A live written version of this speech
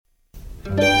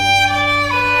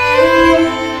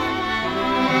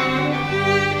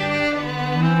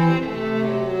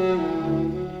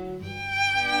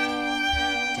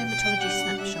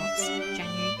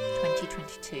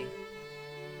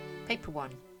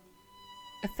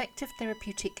Effective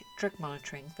therapeutic drug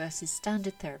monitoring versus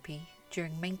standard therapy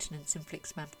during maintenance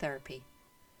infliximab therapy.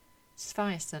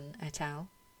 Svajason et al.,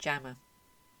 JAMA.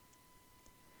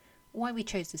 Why we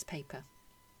chose this paper.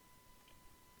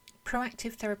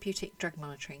 Proactive therapeutic drug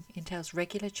monitoring entails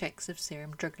regular checks of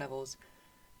serum drug levels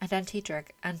and anti-drug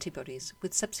antibodies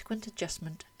with subsequent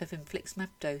adjustment of infliximab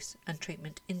dose and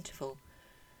treatment interval,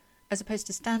 as opposed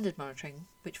to standard monitoring,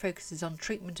 which focuses on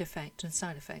treatment effect and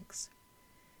side effects.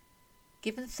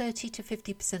 Given 30 to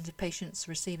 50% of patients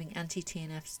receiving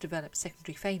anti-TNFs develop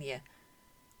secondary failure,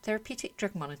 therapeutic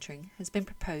drug monitoring has been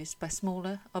proposed by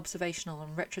smaller observational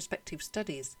and retrospective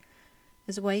studies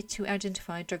as a way to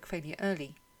identify drug failure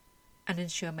early and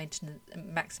ensure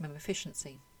maximum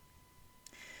efficiency.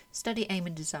 Study aim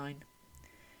and design.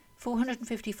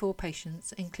 454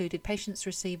 patients included patients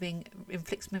receiving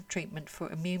infliximab treatment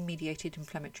for immune-mediated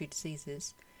inflammatory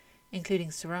diseases, including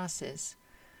psoriasis,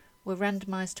 were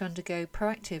randomised to undergo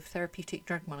proactive therapeutic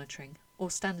drug monitoring,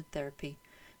 or standard therapy,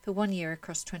 for 1 year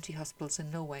across 20 hospitals in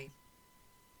Norway.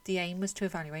 The aim was to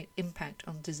evaluate impact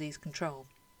on disease control.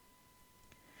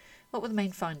 What were the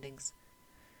main findings?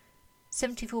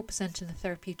 74% in the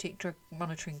therapeutic drug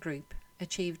monitoring group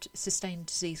achieved sustained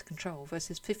disease control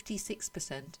versus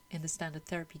 56% in the standard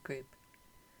therapy group.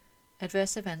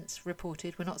 Adverse events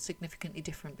reported were not significantly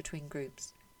different between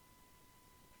groups.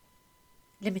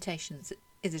 Limitations.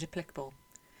 Is it applicable?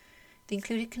 The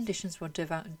included conditions were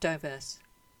diverse: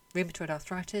 rheumatoid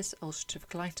arthritis, ulcerative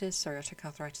colitis, psoriatic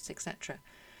arthritis, etc.,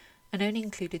 and only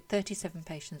included 37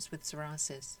 patients with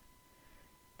psoriasis.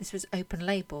 This was open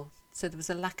label, so there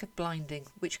was a lack of blinding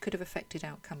which could have affected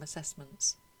outcome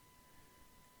assessments.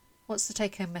 What's the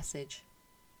take-home message?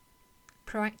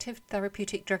 Proactive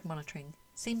therapeutic drug monitoring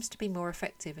seems to be more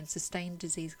effective in sustained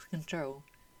disease control.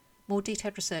 More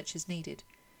detailed research is needed,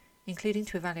 including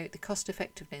to evaluate the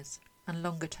cost-effectiveness and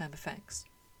longer-term effects.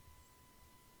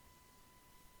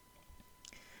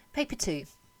 Paper 2.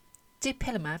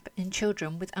 Dupilumab in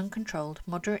children with uncontrolled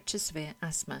moderate to severe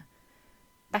asthma.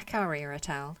 Baccaria et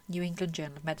al., New England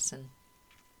Journal of Medicine.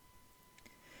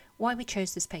 Why we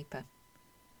chose this paper.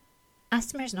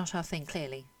 Asthma is not our thing,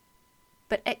 clearly,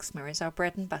 but eczema is our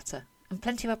bread and butter, and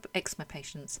plenty of eczema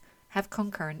patients have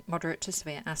concurrent moderate to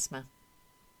severe asthma.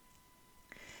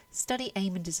 Study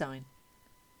aim and design.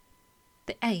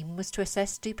 The aim was to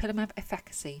assess dupilumab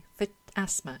efficacy for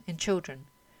asthma in children,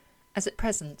 as at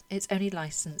present it's only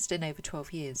licensed in over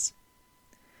 12 years.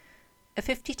 A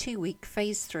 52-week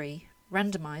Phase 3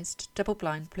 randomised,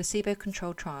 double-blind,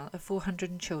 placebo-controlled trial of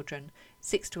 400 children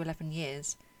 6 to 11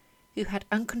 years who had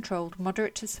uncontrolled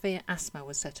moderate to severe asthma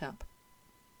was set up.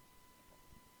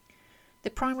 The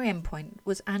primary endpoint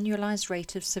was annualised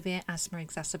rate of severe asthma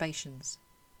exacerbations.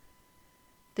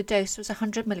 The dose was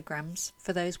 100 mg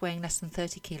for those weighing less than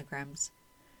 30 kg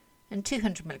and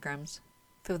 200 mg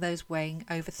for those weighing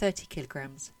over 30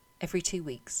 kg every 2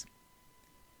 weeks.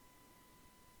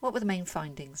 What were the main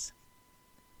findings?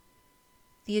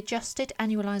 The adjusted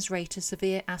annualised rate of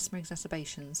severe asthma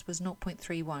exacerbations was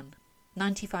 0.31,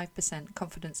 95%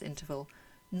 confidence interval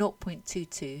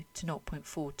 0.22 to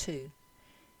 0.42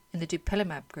 in the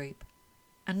dupilumab group,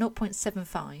 and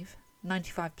 0.75,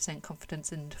 95%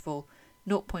 confidence interval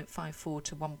 0.54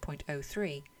 to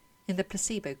 1.03 in the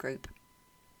placebo group.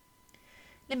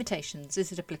 Limitations.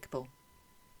 Is it applicable?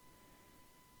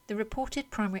 The reported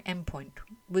primary endpoint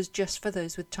was just for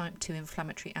those with type 2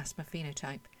 inflammatory asthma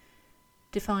phenotype,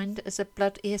 defined as a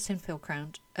blood eosinophil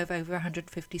count of over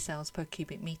 150 cells per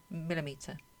cubic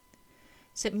millimetre,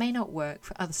 so it may not work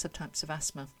for other subtypes of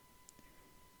asthma.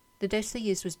 The dose they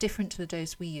used was different to the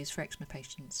dose we use for eczema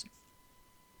patients.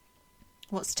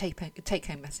 What's the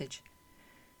take-home message?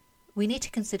 We need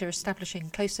to consider establishing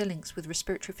closer links with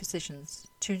respiratory physicians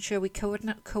to ensure we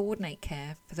coordinate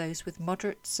care for those with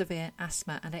moderate to severe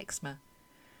asthma and eczema,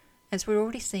 as we're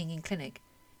already seeing in clinic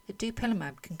that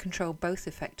dupilumab can control both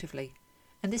effectively,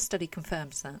 and this study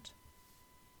confirms that.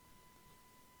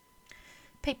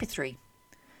 Paper 3.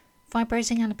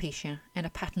 Fibrosing alopecia in a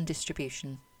pattern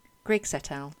distribution. Griggs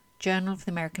et al., Journal of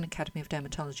the American Academy of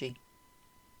Dermatology.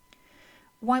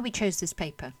 Why we chose this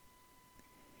paper.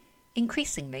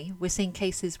 Increasingly, we're seeing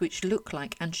cases which look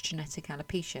like androgenetic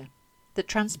alopecia, that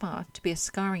transpire to be a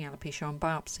scarring alopecia on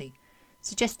biopsy,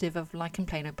 suggestive of lichen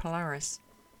planopilaris.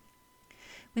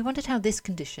 We wondered how this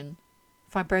condition,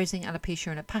 fibrosing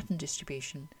alopecia in a pattern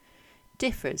distribution,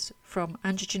 differs from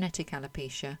androgenetic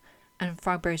alopecia and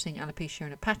fibrosing alopecia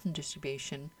in a pattern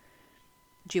distribution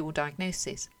dual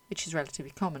diagnosis, which is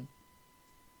relatively common.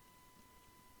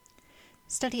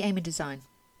 Study aim and design.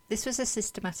 This was a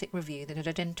systematic review that had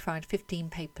identified 15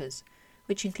 papers,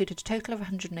 which included a total of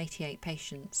 188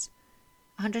 patients.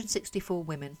 164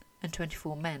 women and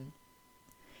 24 men.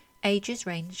 Ages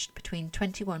ranged between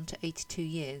 21 to 82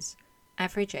 years,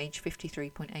 average age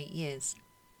 53.8 years.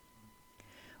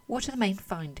 What are the main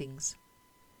findings?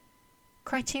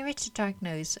 Criteria to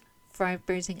diagnose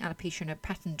fibrosing alopecia in a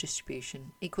pattern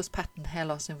distribution equals pattern hair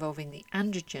loss involving the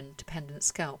androgen-dependent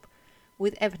scalp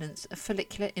with evidence of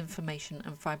follicular inflammation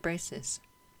and fibrosis.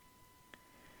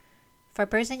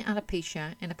 Fibrosing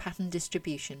alopecia in a pattern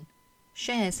distribution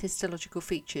shares histological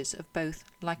features of both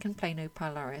lichen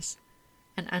planopilaris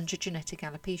and androgenetic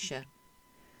alopecia,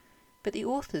 but the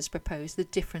authors propose the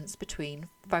difference between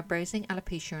fibrosing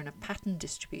alopecia in a pattern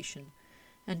distribution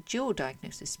and dual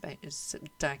diagnosis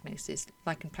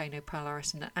lichen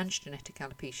planopilaris and androgenetic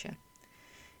alopecia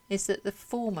is that the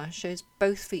former shows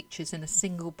both features in a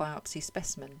single biopsy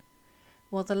specimen,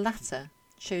 while the latter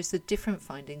shows the different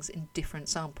findings in different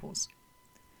samples.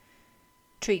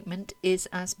 Treatment is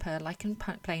as per lichen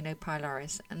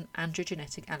planopilaris and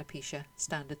androgenetic alopecia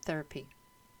standard therapy.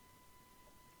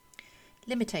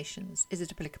 Limitations. Is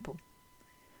it applicable?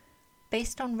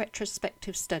 Based on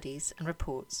retrospective studies and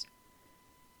reports,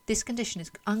 this condition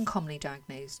is uncommonly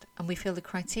diagnosed, and we feel the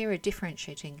criteria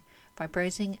differentiating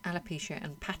fibrosing alopecia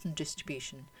and pattern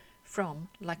distribution from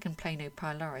lichen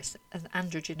planopilaris and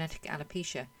androgenetic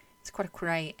alopecia is quite a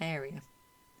grey area.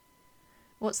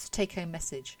 What's the take-home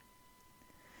message?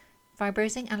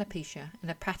 Fibrosing alopecia in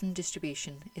a pattern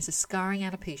distribution is a scarring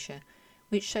alopecia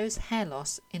which shows hair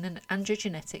loss in an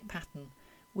androgenetic pattern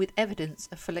with evidence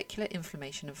of follicular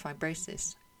inflammation and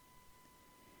fibrosis.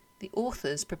 The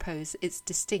authors propose it's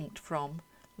distinct from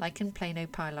lichen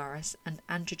planopilaris and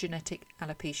androgenetic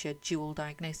alopecia dual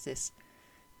diagnosis,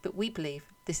 but we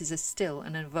believe this is still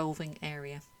an evolving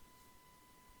area.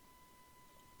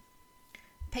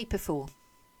 Paper 4.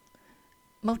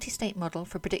 Multi-state model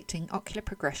for predicting ocular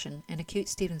progression in acute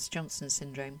Stevens-Johnson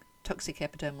syndrome, toxic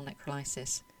epidermal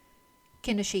necrolysis.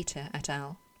 Kinoshita et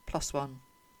al. PLOS ONE.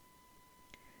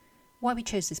 Why we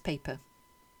chose this paper.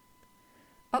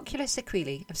 Ocular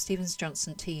sequelae of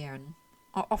Stevens-Johnson TEN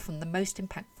are often the most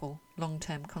impactful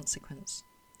long-term consequence.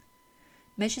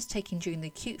 Measures taken during the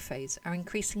acute phase are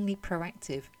increasingly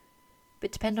proactive,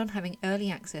 but depend on having early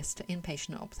access to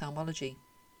inpatient ophthalmology.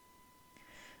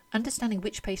 Understanding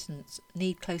which patients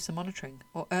need closer monitoring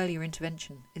or earlier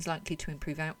intervention is likely to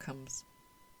improve outcomes.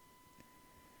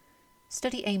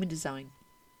 Study aim and design.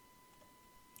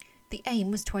 The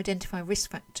aim was to identify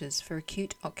risk factors for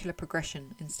acute ocular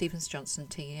progression in Stevens-Johnson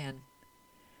TEN.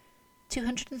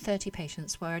 230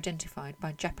 patients were identified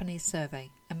by Japanese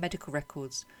survey, and medical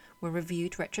records were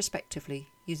reviewed retrospectively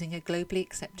using a globally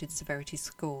accepted severity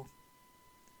score.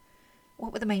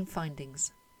 What were the main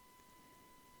findings?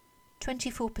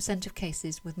 24% of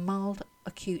cases with mild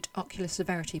acute ocular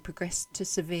severity progressed to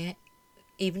severe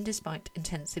even despite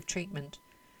intensive treatment.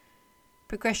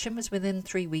 Progression was within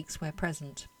 3 weeks where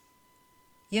present.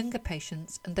 Younger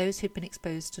patients and those who had been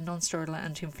exposed to non-steroidal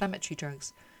anti-inflammatory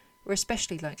drugs were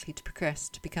especially likely to progress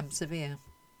to become severe.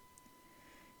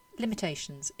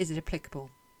 Limitations. Is it applicable?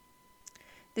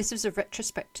 This was a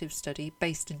retrospective study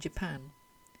based in Japan.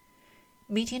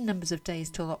 Median numbers of days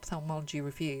till ophthalmology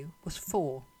review was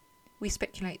 4. We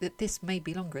speculate that this may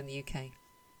be longer in the UK.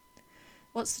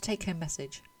 What's the take-home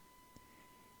message?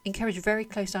 Encourage very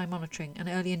close eye monitoring and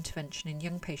early intervention in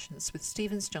young patients with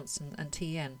Stevens-Johnson and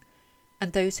TEN,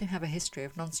 and those who have a history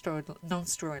of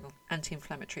non-steroidal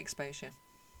anti-inflammatory exposure.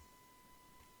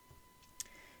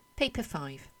 Paper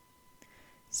 5.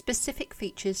 Specific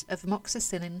features of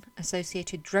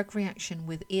amoxicillin-associated drug reaction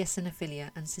with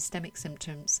eosinophilia and systemic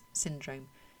symptoms syndrome,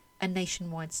 a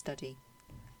nationwide study.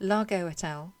 Largo et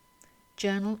al.,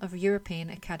 Journal of European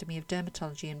Academy of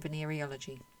Dermatology and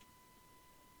Venereology.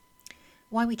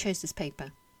 Why we chose this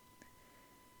paper.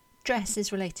 DRESS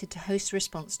is related to host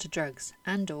response to drugs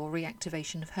and/or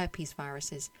reactivation of herpes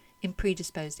viruses in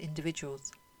predisposed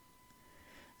individuals.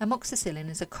 Amoxicillin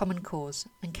is a common cause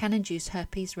and can induce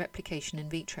herpes replication in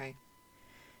vitro.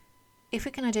 If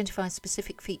we can identify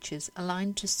specific features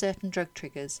aligned to certain drug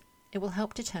triggers, it will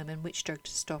help determine which drug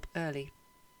to stop early.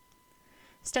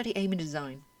 Study aim and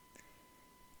design.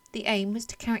 The aim was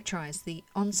to characterise the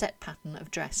onset pattern of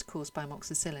DRESS caused by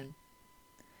amoxicillin.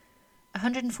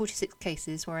 146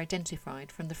 cases were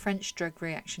identified from the French drug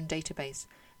reaction database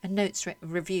and notes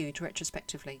reviewed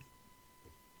retrospectively.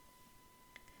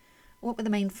 What were the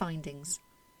main findings?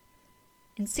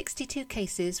 In 62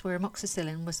 cases where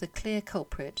amoxicillin was the clear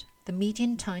culprit, the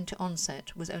median time to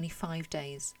onset was only 5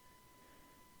 days.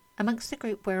 Amongst the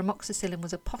group where amoxicillin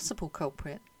was a possible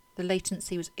culprit, the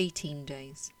latency was 18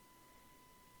 days.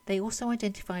 They also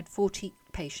identified 40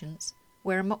 patients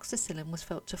where amoxicillin was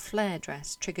felt to flare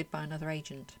DRESS triggered by another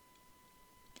agent.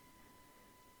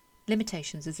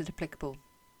 Limitations as it applicable.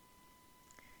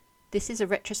 This is a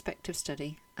retrospective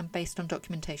study and based on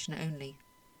documentation only.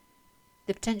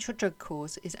 The potential drug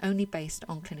cause is only based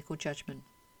on clinical judgment.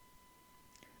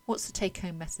 What's the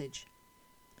take-home message?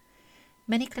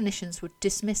 Many clinicians would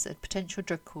dismiss a potential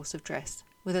drug cause of DRESS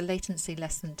with a latency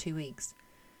less than 2 weeks,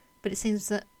 but it seems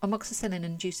that amoxicillin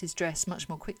induces DRESS much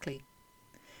more quickly.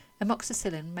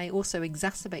 Amoxicillin may also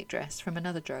exacerbate DRESS from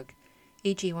another drug,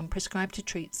 e.g. when prescribed to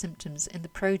treat symptoms in the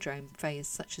prodrome phase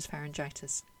such as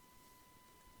pharyngitis.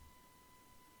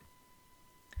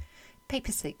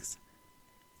 Paper 6.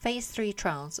 Phase 3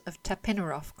 trials of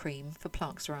tapinarof cream for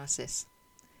plaque psoriasis.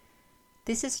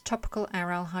 This is a topical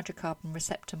aryl hydrocarbon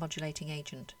receptor modulating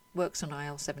agent, works on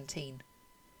IL-17.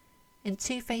 In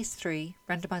 2 Phase 3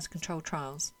 randomised controlled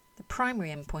trials, the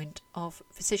primary endpoint of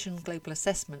Physician Global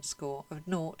Assessment score of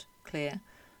 0, clear,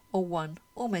 or 1,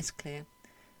 almost clear,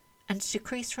 and a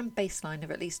decrease from baseline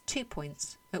of at least 2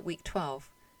 points at week 12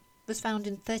 was found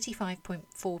in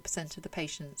 35.4% of the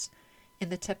patients in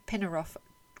the tapinarof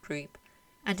group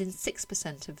and in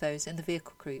 6% of those in the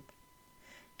vehicle group,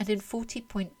 and in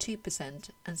 40.2%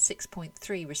 and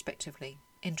 6.3% respectively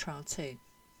in Trial 2.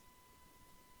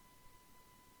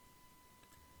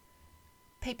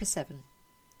 Paper 7.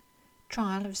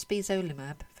 Trial of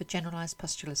spesolimab for generalised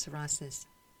pustular psoriasis.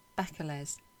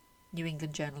 Bacalez, New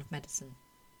England Journal of Medicine.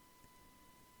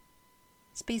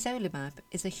 Spesolimab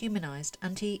is a humanised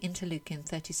anti-interleukin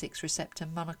 36 receptor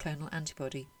monoclonal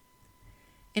antibody.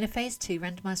 In a Phase 2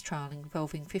 randomised trial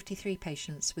involving 53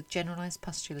 patients with generalised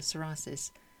pustular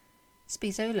psoriasis,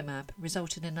 spesolimab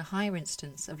resulted in a higher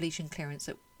incidence of lesion clearance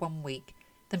at 1 week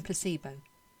than placebo,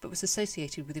 but was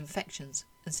associated with infections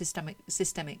and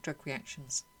systemic drug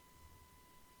reactions.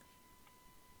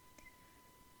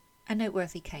 A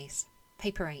noteworthy case.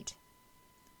 Paper 8.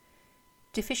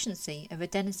 Deficiency of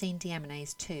adenosine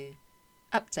deaminase 2.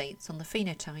 Updates on the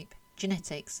phenotype,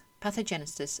 genetics,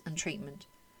 pathogenesis and treatment.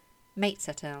 Mates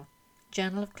et al.,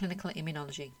 Journal of Clinical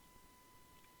Immunology.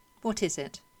 What is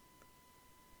it?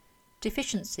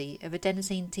 Deficiency of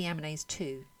adenosine deaminase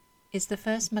 2 is the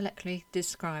first molecularly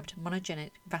described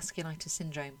monogenic vasculitis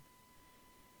syndrome.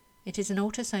 It is an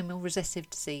autosomal recessive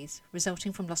disease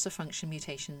resulting from loss-of-function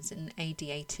mutations in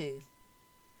ADA2.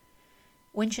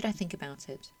 When should I think about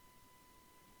it?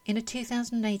 In a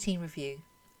 2018 review,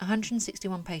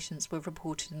 161 patients were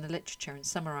reported in the literature and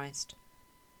summarised.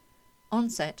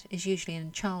 Onset is usually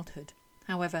in childhood,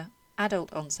 however,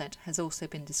 adult onset has also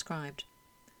been described.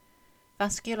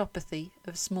 Vasculopathy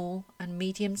of small and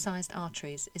medium-sized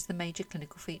arteries is the major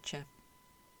clinical feature.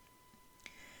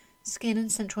 Skin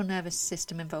and central nervous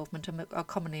system involvement are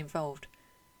commonly involved,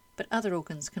 but other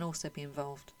organs can also be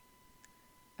involved.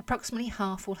 Approximately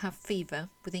half will have fever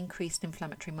with increased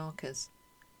inflammatory markers.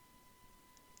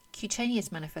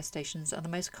 Cutaneous manifestations are the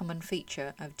most common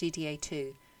feature of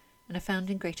DDA2 and are found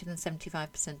in greater than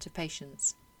 75% of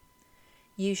patients.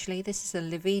 Usually this is a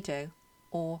livedo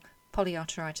or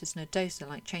polyarteritis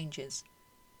nodosa-like changes.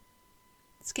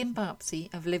 Skin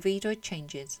biopsy of livedoid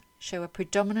changes show a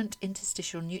predominant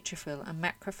interstitial neutrophil and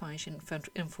macrophage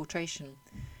infiltration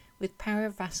with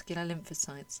paravascular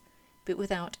lymphocytes, but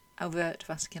without overt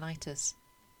vasculitis.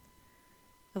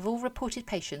 Of all reported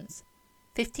patients,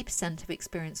 50% have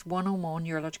experienced one or more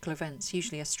neurological events,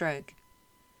 usually a stroke.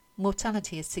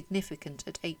 Mortality is significant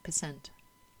at 8%.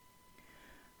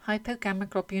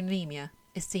 Hypogammaglobulinemia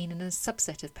is seen in a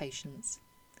subset of patients.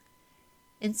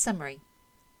 In summary,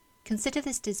 consider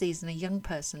this disease in a young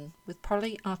person with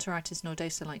polyarteritis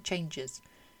nodosa-like changes,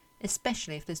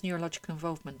 especially if there's neurological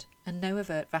involvement and no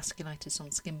overt vasculitis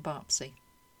on skin biopsy.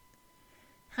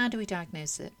 How do we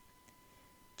diagnose it?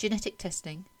 Genetic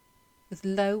testing with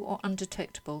low or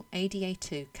undetectable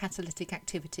ADA2 catalytic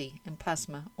activity in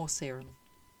plasma or serum.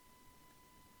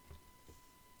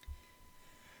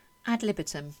 Ad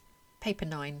libitum, Paper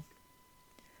 9.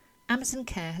 Amazon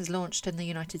Care has launched in the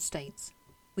United States.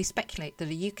 We speculate that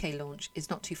a UK launch is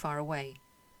not too far away.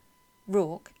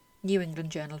 Rourke, New England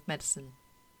Journal of Medicine.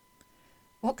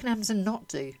 What can Amazon not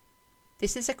do?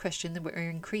 This is a question that we're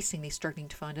increasingly struggling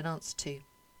to find an answer to.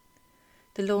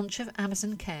 The launch of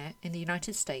Amazon Care in the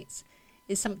United States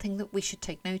is something that we should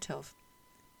take note of.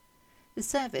 The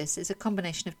service is a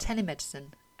combination of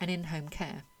telemedicine and in-home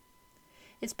care.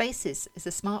 Its basis is a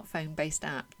smartphone-based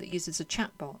app that uses a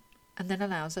chatbot and then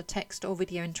allows a text or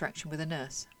video interaction with a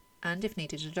nurse, and if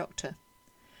needed, a doctor.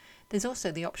 There's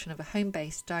also the option of a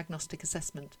home-based diagnostic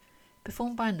assessment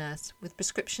performed by a nurse with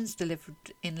prescriptions delivered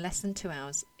in less than 2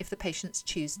 hours if the patients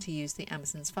choose to use the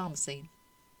Amazon's pharmacy.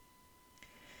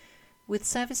 With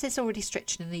services already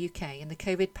stretched in the UK and the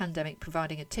COVID pandemic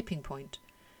providing a tipping point,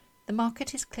 the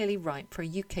market is clearly ripe for a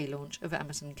UK launch of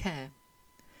Amazon Care.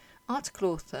 Article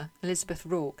author Elizabeth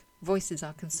Rourke voices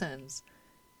our concerns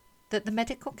that the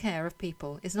medical care of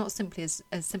people is not simply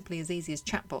as easy as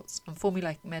chatbots and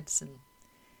formulaic medicine.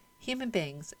 Human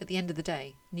beings, at the end of the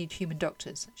day, need human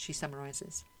doctors, she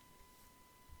summarises.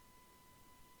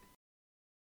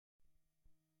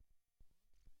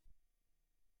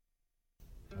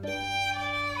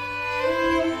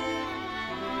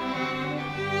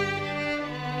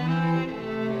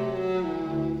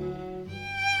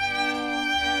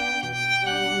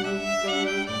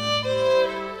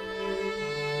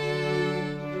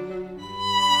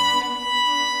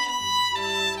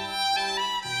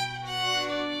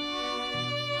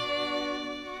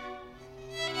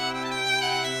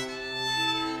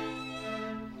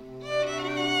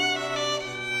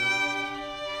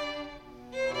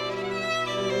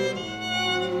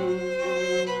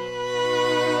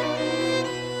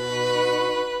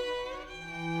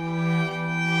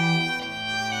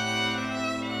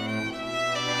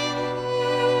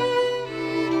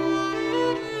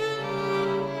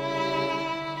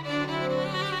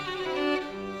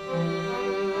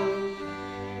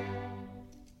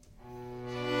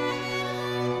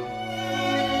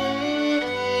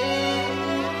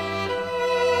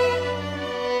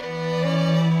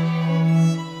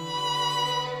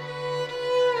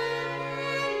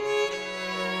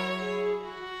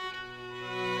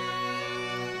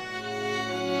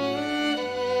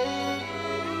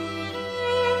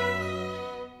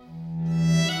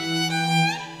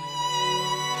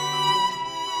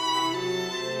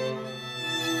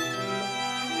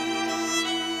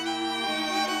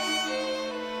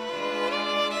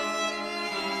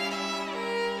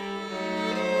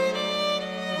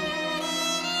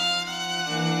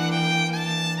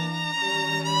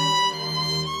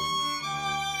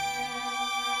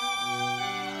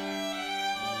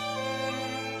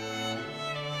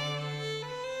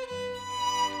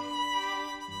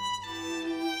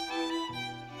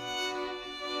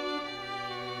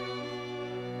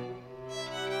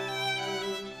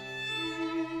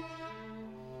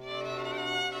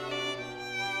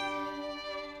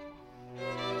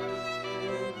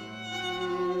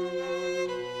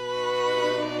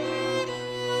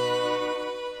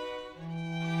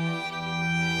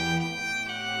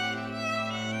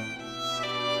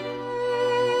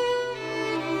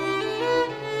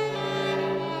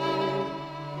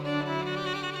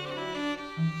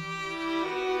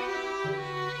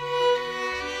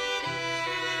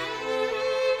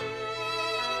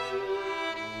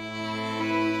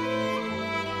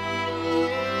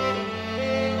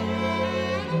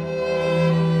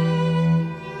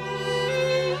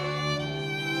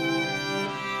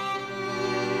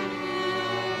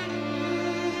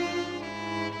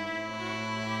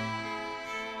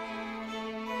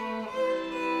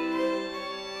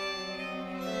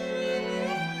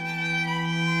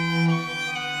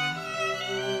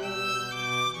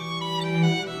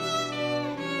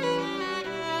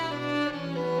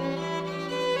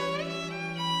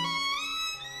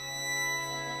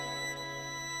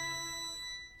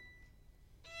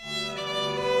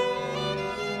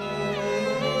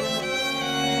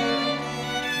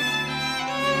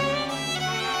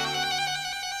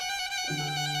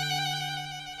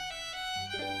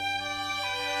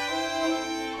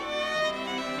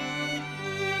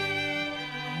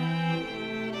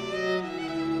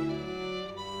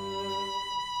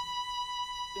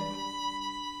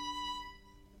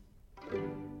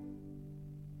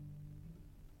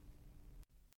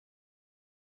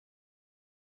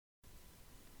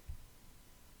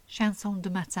 Chanson de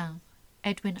Matin,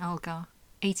 Edwin Elgar,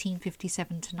 1857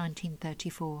 to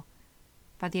 1934,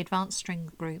 by the Advanced String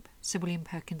Group, Sir William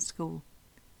Perkins School.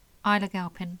 Isla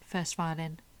Galpin, first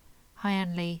violin,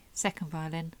 Hyan Lee, second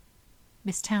violin,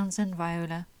 Miss Townsend,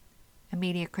 viola,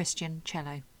 Amelia Christian,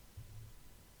 cello.